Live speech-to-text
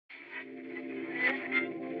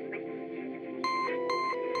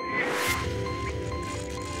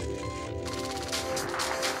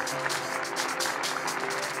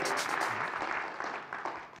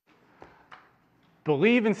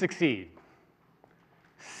believe and succeed.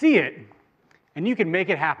 See it, and you can make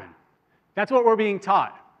it happen. That's what we're being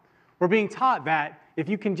taught. We're being taught that if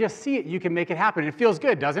you can just see it, you can make it happen. It feels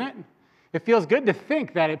good, doesn't it? It feels good to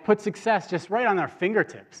think that it puts success just right on our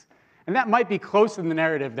fingertips. And that might be close to the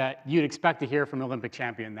narrative that you'd expect to hear from an Olympic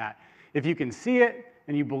champion, that if you can see it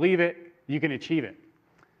and you believe it, you can achieve it.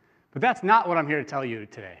 But that's not what I'm here to tell you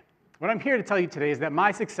today. What I'm here to tell you today is that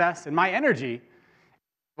my success and my energy,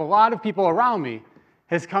 a lot of people around me,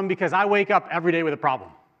 has come because I wake up every day with a problem.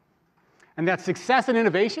 And that success and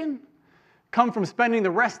innovation come from spending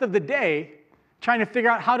the rest of the day trying to figure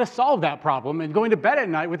out how to solve that problem and going to bed at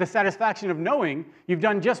night with the satisfaction of knowing you've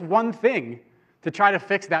done just one thing to try to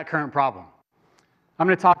fix that current problem. I'm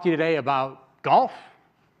going to talk to you today about golf,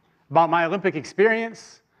 about my Olympic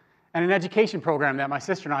experience, and an education program that my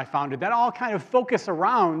sister and I founded that all kind of focus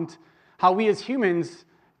around how we as humans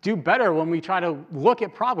do better when we try to look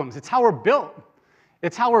at problems. It's how we're built.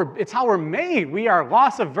 It's how we're made. We are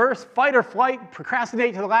loss-averse, fight or flight,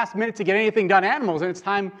 procrastinate to the last minute to get anything done animals, and it's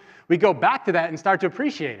time we go back to that and start to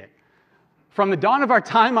appreciate it. From the dawn of our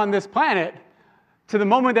time on this planet to the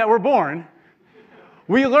moment that we're born,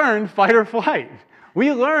 we learn fight or flight.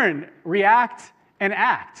 We learn react and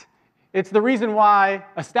act. It's the reason why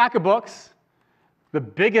a stack of books, the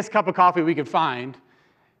biggest cup of coffee we could find,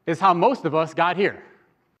 is how most of us got here.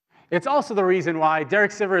 It's also the reason why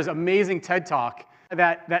Derek Siver's amazing TED Talk,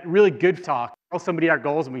 that really good talk, tell somebody our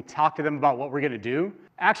goals and we talk to them about what we're going to do,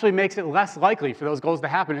 actually makes it less likely for those goals to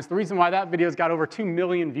happen. It's the reason why that video's got over 2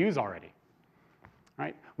 million views already.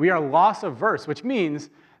 Right? We are loss averse, which means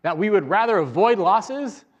that we would rather avoid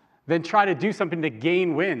losses than try to do something to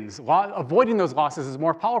gain wins. Avoiding those losses is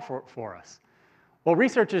more powerful for us. Well,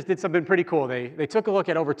 researchers did something pretty cool. They took a look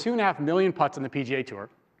at over 2.5 million putts on the PGA Tour,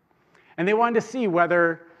 and they wanted to see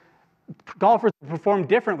whether golfers perform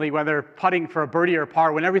differently, whether putting for a birdie or a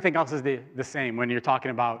par, when everything else is the same, when you're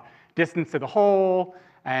talking about distance to the hole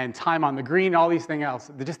and time on the green, all these things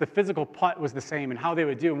else. Just the physical putt was the same and how they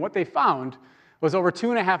would do. And what they found was over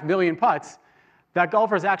 2.5 million putts, that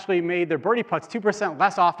golfers actually made their birdie putts 2%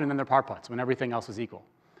 less often than their par putts when everything else was equal.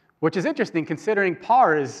 Which is interesting considering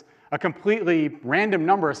par is a completely random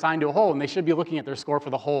number assigned to a hole, and they should be looking at their score for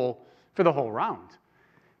the whole round.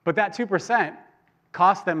 But that 2%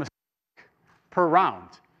 cost them a per round.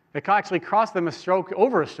 It actually cost them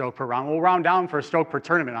over a stroke per round. We'll round down for a stroke per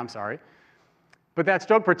tournament, I'm sorry. But that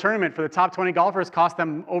stroke per tournament for the top 20 golfers cost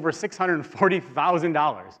them over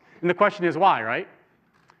 $640,000. And the question is why, right?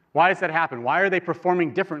 Why does that happen? Why are they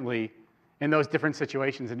performing differently in those different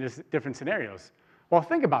situations and different scenarios? Well,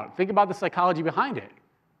 think about it. Think about the psychology behind it.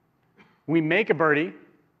 We make a birdie,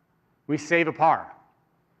 we save a par.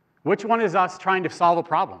 Which one is us trying to solve a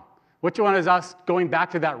problem? Which one is us going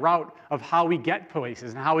back to that route of how we get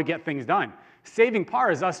places and how we get things done? Saving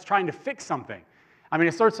par is us trying to fix something. I mean,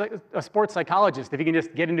 a sports psychologist, if you can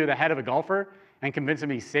just get into the head of a golfer and convince him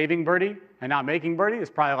he's saving birdie and not making birdie, there's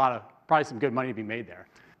probably some good money to be made there.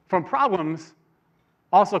 From problems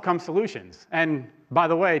also come solutions. And by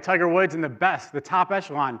the way, Tiger Woods and the top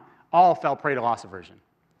echelon, all fell prey to loss aversion.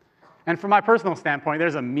 And from my personal standpoint,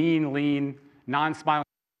 there's a mean, lean, non-smiling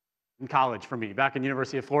in college for me, back in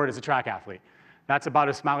University of Florida as a track athlete. That's about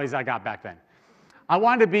as smiley as I got back then. I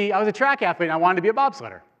was a track athlete and I wanted to be a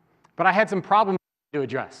bobsledder, but I had some problems to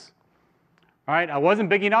address. All right, I wasn't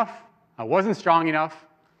big enough, I wasn't strong enough,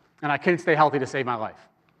 and I couldn't stay healthy to save my life.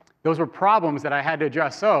 Those were problems that I had to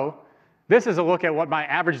address. So this is a look at what my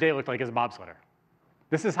average day looked like as a bobsledder.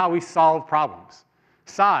 This is how we solve problems.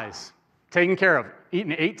 Size, taken care of,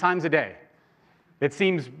 eaten 8 times a day. It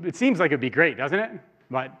seems like it'd be great, doesn't it?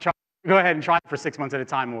 But go ahead and try it for 6 months at a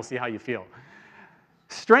time and we'll see how you feel.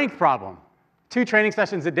 Strength problem, 2 training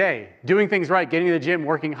sessions a day, doing things right, getting to the gym,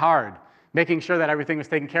 working hard, making sure that everything was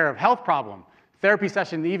taken care of. Health problem, therapy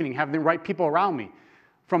session in the evening, having the right people around me.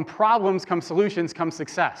 From problems come solutions, come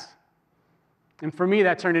success. And for me,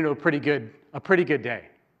 that turned into a pretty good day.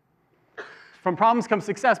 From problems comes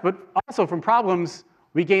success, but also from problems,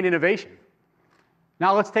 we gain innovation.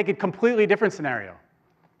 Now let's take a completely different scenario.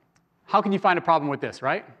 How can you find a problem with this,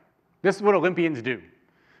 right? This is what Olympians do.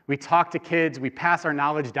 We talk to kids, we pass our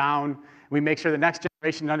knowledge down, we make sure the next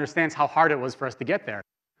generation understands how hard it was for us to get there.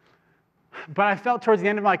 But I felt towards the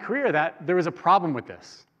end of my career that there was a problem with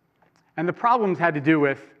this. And the problems had to do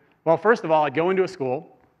with, well, first of all, I'd go into a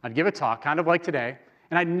school, I'd give a talk, kind of like today,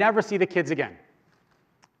 and I'd never see the kids again.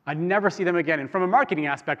 I'd never see them again. And from a marketing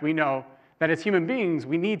aspect, we know that as human beings,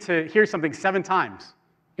 we need to hear something 7 times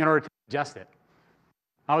in order to digest it.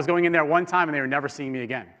 I was going in there one time and they were never seeing me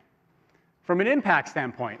again. From an impact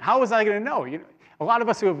standpoint, how was I going to know? A lot of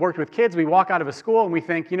us who have worked with kids, we walk out of a school and we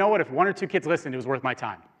think, you know what, if 1 or 2 kids listened, it was worth my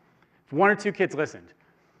time. If 1 or 2 kids listened.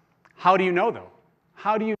 How do you know, though?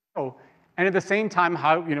 How do you know? And at the same time,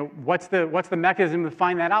 what's the mechanism to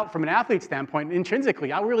find that out from an athlete standpoint?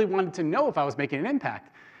 Intrinsically, I really wanted to know if I was making an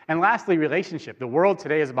impact. And lastly, relationship. The world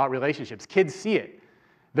today is about relationships. Kids see it.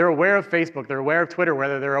 They're aware of Facebook. They're aware of Twitter,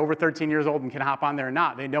 whether they're over 13 years old and can hop on there or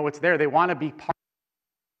not. They know it's there. They want to be part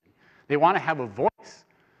of it. They want to have a voice.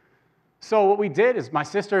 So what we did is my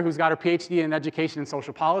sister, who's got her PhD in education and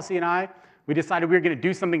social policy, and we decided we were going to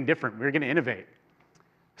do something different. We were going to innovate.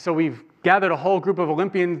 So we've gathered a whole group of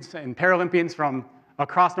Olympians and Paralympians from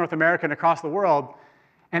across North America and across the world.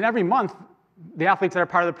 And every month, the athletes that are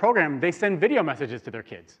part of the program, they send video messages to their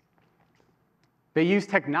kids. They use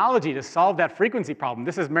technology to solve that frequency problem.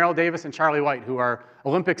 This is Meryl Davis and Charlie White, who are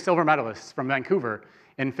Olympic silver medalists from Vancouver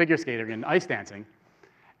in figure skating and ice dancing.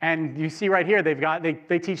 And you see right here,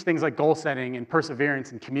 they teach things like goal setting and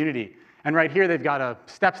perseverance and community. And right here, they've got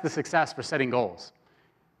steps to success for setting goals.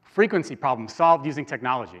 Frequency problem solved using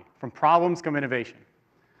technology. From problems come innovation.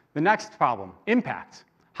 The next problem, impact.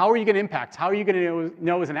 How are you going to impact? How are you going to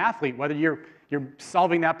know as an athlete whether you're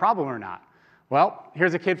solving that problem or not? Well,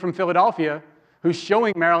 here's a kid from Philadelphia who's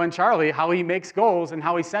showing Meryl and Charlie how he makes goals and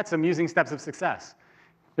how he sets them using steps of success.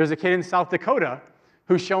 There's a kid in South Dakota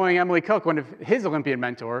who's showing Emily Cook, one of his Olympian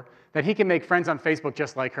mentor, that he can make friends on Facebook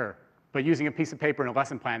just like her, but using a piece of paper and a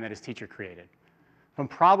lesson plan that his teacher created. From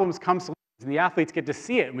problems come solutions, and the athletes get to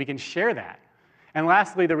see it, and we can share that. And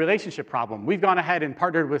lastly, the relationship problem. We've gone ahead and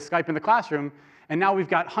partnered with Skype in the Classroom, and now we've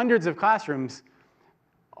got hundreds of classrooms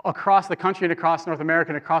across the country and across North America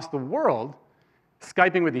and across the world,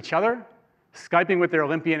 Skyping with each other, Skyping with their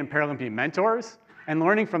Olympian and Paralympian mentors, and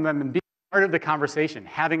learning from them and being part of the conversation,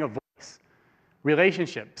 having a voice.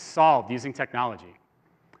 Relationships solved using technology.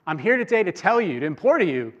 I'm here today to tell you, to implore to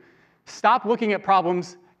you, stop looking at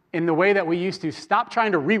problems in the way that we used to. Stop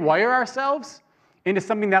trying to rewire ourselves into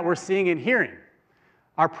something that we're seeing and hearing.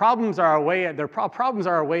 Our problems are a way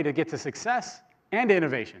to get to success and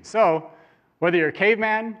innovation. So whether you're a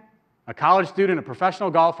caveman, a college student, a professional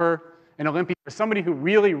golfer, an Olympian, or somebody who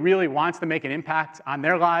really, really wants to make an impact on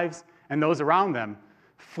their lives and those around them,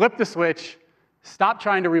 flip the switch, stop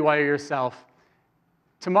trying to rewire yourself.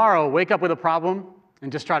 Tomorrow, wake up with a problem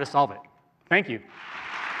and just try to solve it. Thank you.